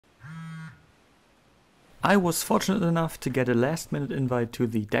I was fortunate enough to get a last minute invite to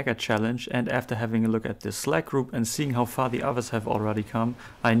the Dagger challenge, and after having a look at the Slack group and seeing how far the others have already come,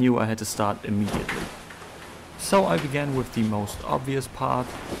 I knew I had to start immediately. So I began with the most obvious part,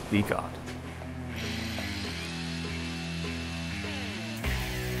 the guard.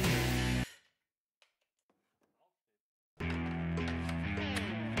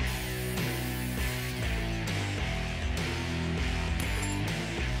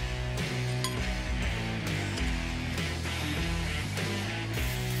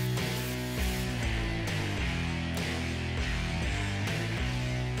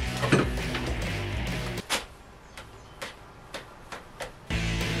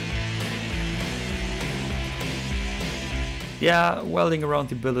 Yeah, welding around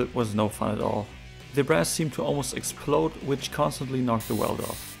the billet was no fun at all. The brass seemed to almost explode, which constantly knocked the weld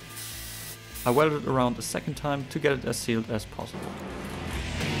off. I welded around a second time to get it as sealed as possible.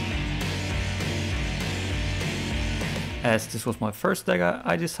 As this was my first dagger,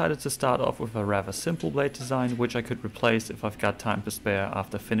 I decided to start off with a rather simple blade design, which I could replace if I've got time to spare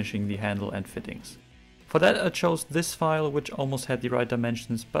after finishing the handle and fittings. For that I chose this file, which almost had the right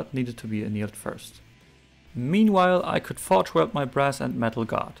dimensions but needed to be annealed first. Meanwhile, I could forge weld my brass and metal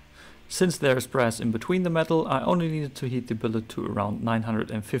guard. Since there is brass in between the metal, I only needed to heat the billet to around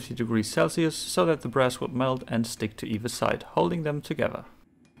 950 degrees Celsius so that the brass would melt and stick to either side, holding them together.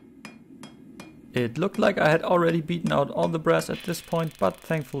 It looked like I had already beaten out all the brass at this point, but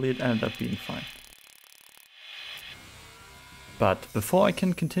thankfully it ended up being fine. But before I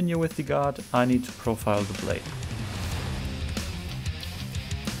can continue with the guard, I need to profile the blade.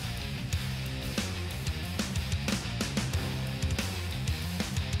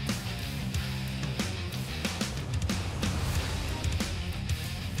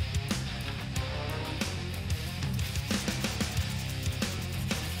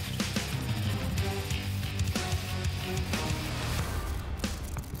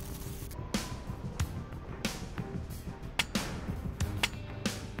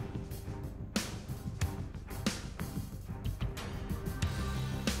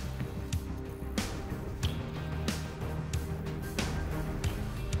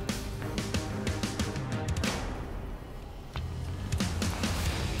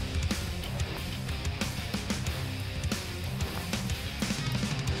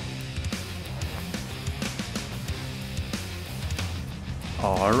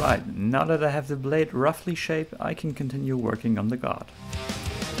 Alright, now that I have the blade roughly shaped, I can continue working on the guard.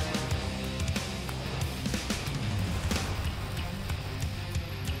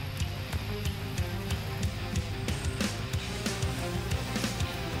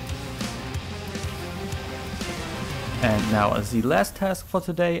 And now as the last task for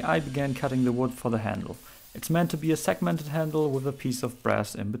today, I began cutting the wood for the handle. It's meant to be a segmented handle with a piece of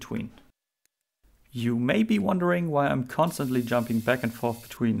brass in between. You may be wondering why I'm constantly jumping back and forth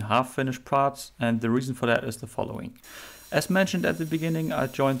between half-finished parts, and the reason for that is the following. As mentioned at the beginning, I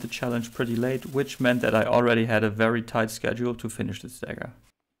joined the challenge pretty late, which meant that I already had a very tight schedule to finish this dagger.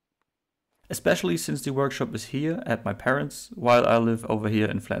 Especially since the workshop is here at my parents', while I live over here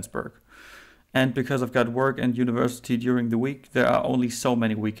in Flensburg. And because I've got work and university during the week, there are only so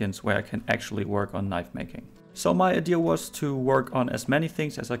many weekends where I can actually work on knife making. So my idea was to work on as many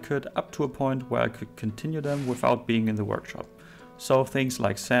things as I could up to a point where I could continue them without being in the workshop. So things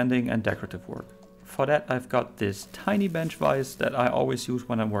like sanding and decorative work. For that I've got this tiny bench vise that I always use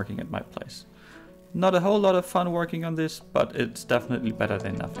when I'm working at my place. Not a whole lot of fun working on this, but it's definitely better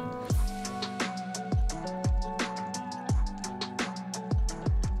than nothing.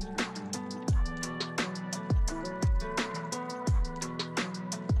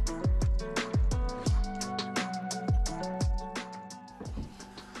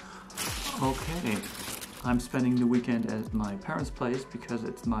 Okay, I'm spending the weekend at my parents' place because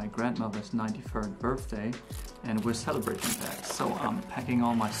it's my grandmother's 93rd birthday and we're celebrating that, so I'm packing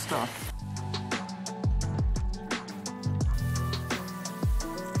all my stuff.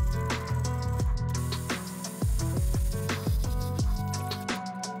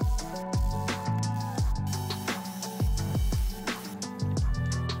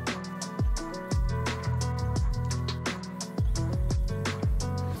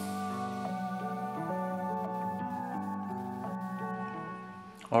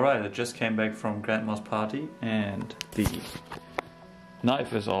 Alright, I just came back from Grandma's party and the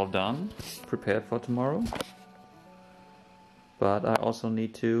knife is all done, prepared for tomorrow. But I also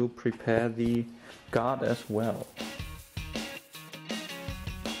need to prepare the guard as well.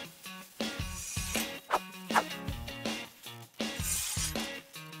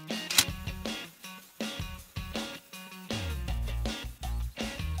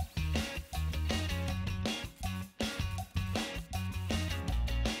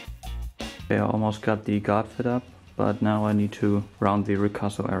 Okay, I almost got the guard fit up, but now I need to round the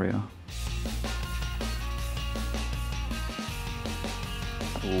ricasso area.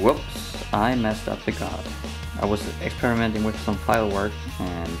 Whoops, I messed up the guard. I was experimenting with some file work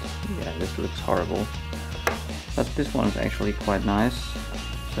and yeah, this looks horrible. But this one is actually quite nice,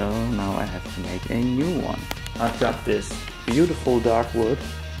 so now I have to make a new one. I've got this beautiful dark wood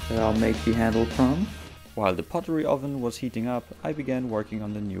that I'll make the handle from. While the pottery oven was heating up, I began working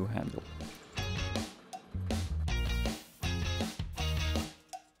on the new handle.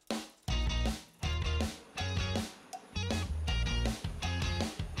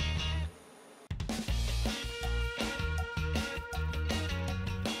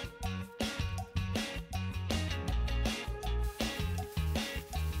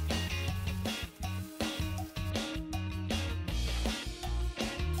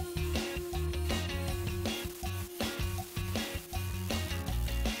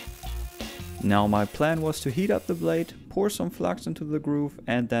 Now my plan was to heat up the blade, pour some flux into the groove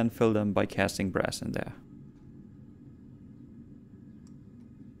and then fill them by casting brass in there.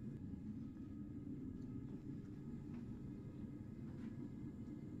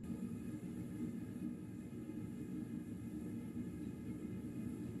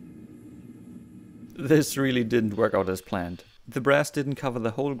 This really didn't work out as planned. The brass didn't cover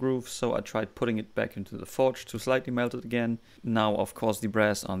the whole groove, so I tried putting it back into the forge to slightly melt it again. Now of course the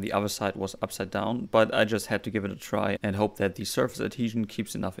brass on the other side was upside down, but I just had to give it a try and hope that the surface adhesion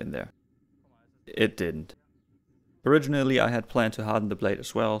keeps enough in there. It didn't. Originally I had planned to harden the blade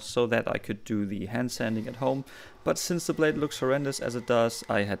as well, so that I could do the hand sanding at home, but since the blade looks horrendous as it does,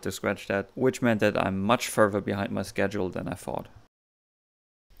 I had to scratch that, which meant that I'm much further behind my schedule than I thought.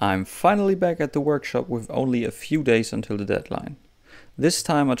 I'm finally back at the workshop with only a few days until the deadline. This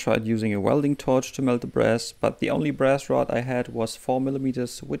time I tried using a welding torch to melt the brass, but the only brass rod I had was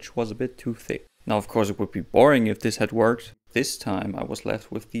 4mm, which was a bit too thick. Now of course it would be boring if this had worked. This time I was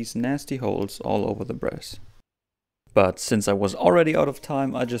left with these nasty holes all over the brass. But since I was already out of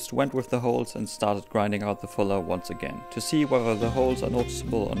time, I just went with the holes and started grinding out the fuller once again, to see whether the holes are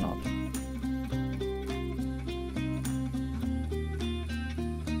noticeable or not.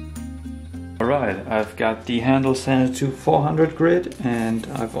 Alright, I've got the handle sanded to 400 grit and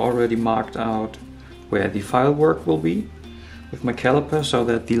I've already marked out where the file work will be with my caliper so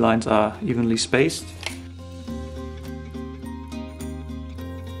that the lines are evenly spaced.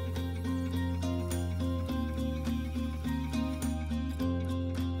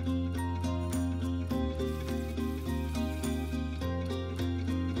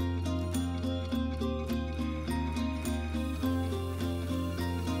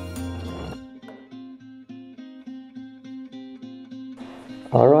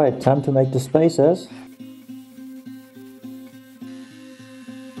 Alright, time to make the spaces.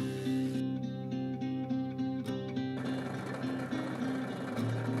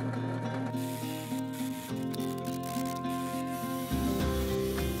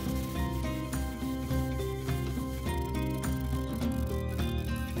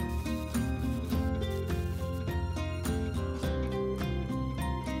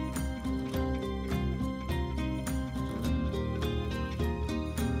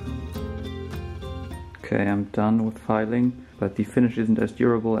 Okay, I'm done with filing, but the finish isn't as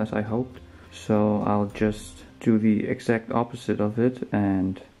durable as I hoped, so I'll just do the exact opposite of it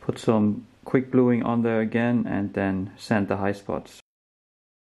and put some quick bluing on there again and then sand the high spots.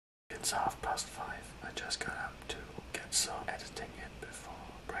 It's 5:30. I just got up to get some editing in before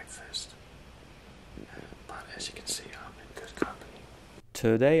breakfast, but as you can see I'm in good company.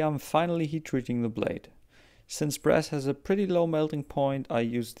 Today I'm finally heat treating the blade. Since brass has a pretty low melting point, I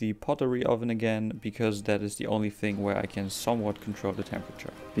use the pottery oven again because that is the only thing where I can somewhat control the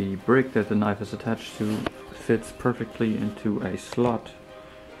temperature. The brick that the knife is attached to fits perfectly into a slot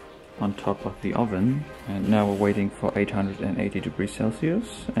on top of the oven, and now we're waiting for 880 degrees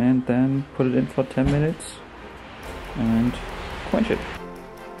Celsius and then put it in for 10 minutes and quench it.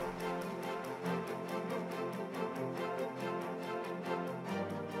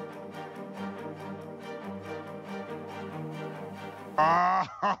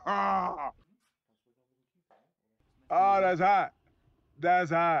 Oh, that's hot.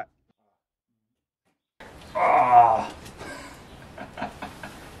 That's hot. Oh.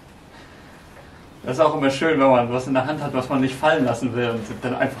 Das ist auch immer schön, wenn man was in der Hand hat, was man nicht fallen lassen will und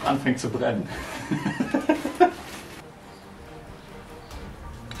dann einfach anfängt zu brennen.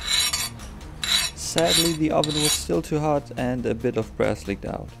 Sadly, the oven was still too hot and a bit of brass leaked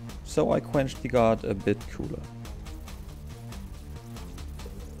out, so I quenched the guard a bit cooler.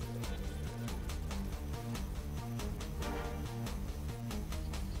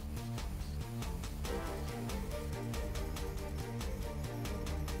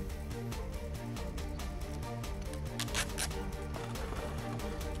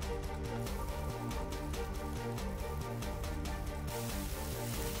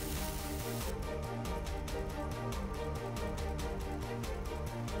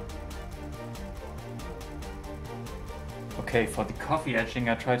 Okay, for the coffee etching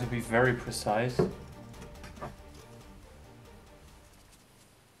I try to be very precise.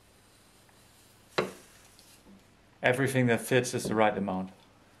 Everything that fits is the right amount.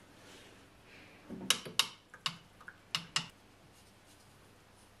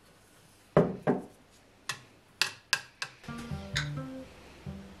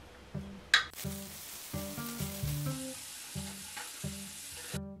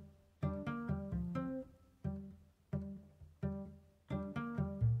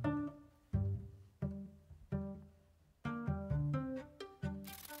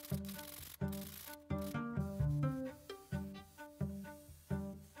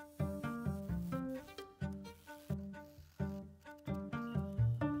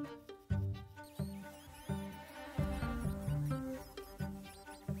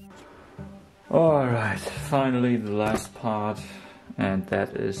 Alright, finally the last part, and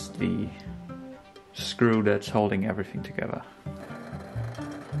that is the screw that's holding everything together.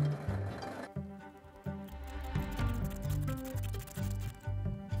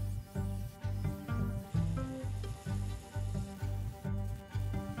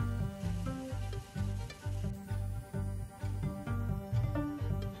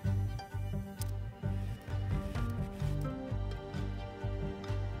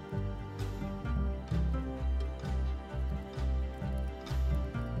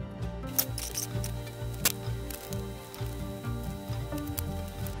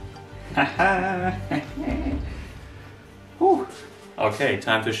 Whew. Okay,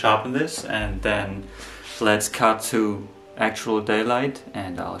 time to sharpen this, and then let's cut to actual daylight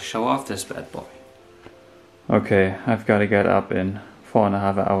and I'll show off this bad boy. Okay, I've got to get up in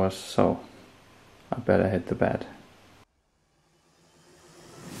 4.5 hours, so I better hit the bed.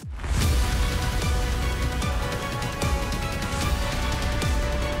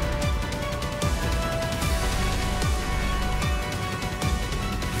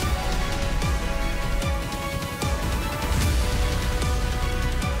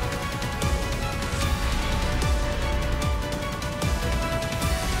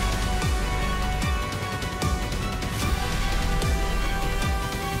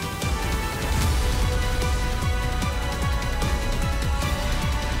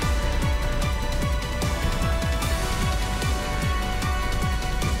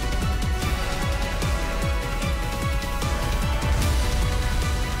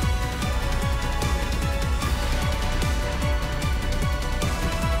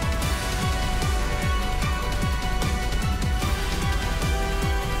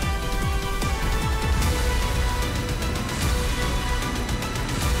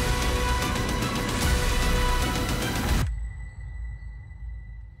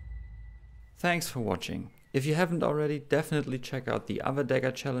 Thanks for watching. If you haven't already, definitely check out the other Dagger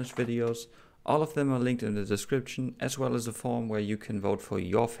Challenge videos. All of them are linked in the description, as well as a form where you can vote for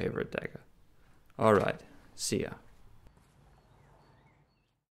your favorite dagger. Alright, see ya.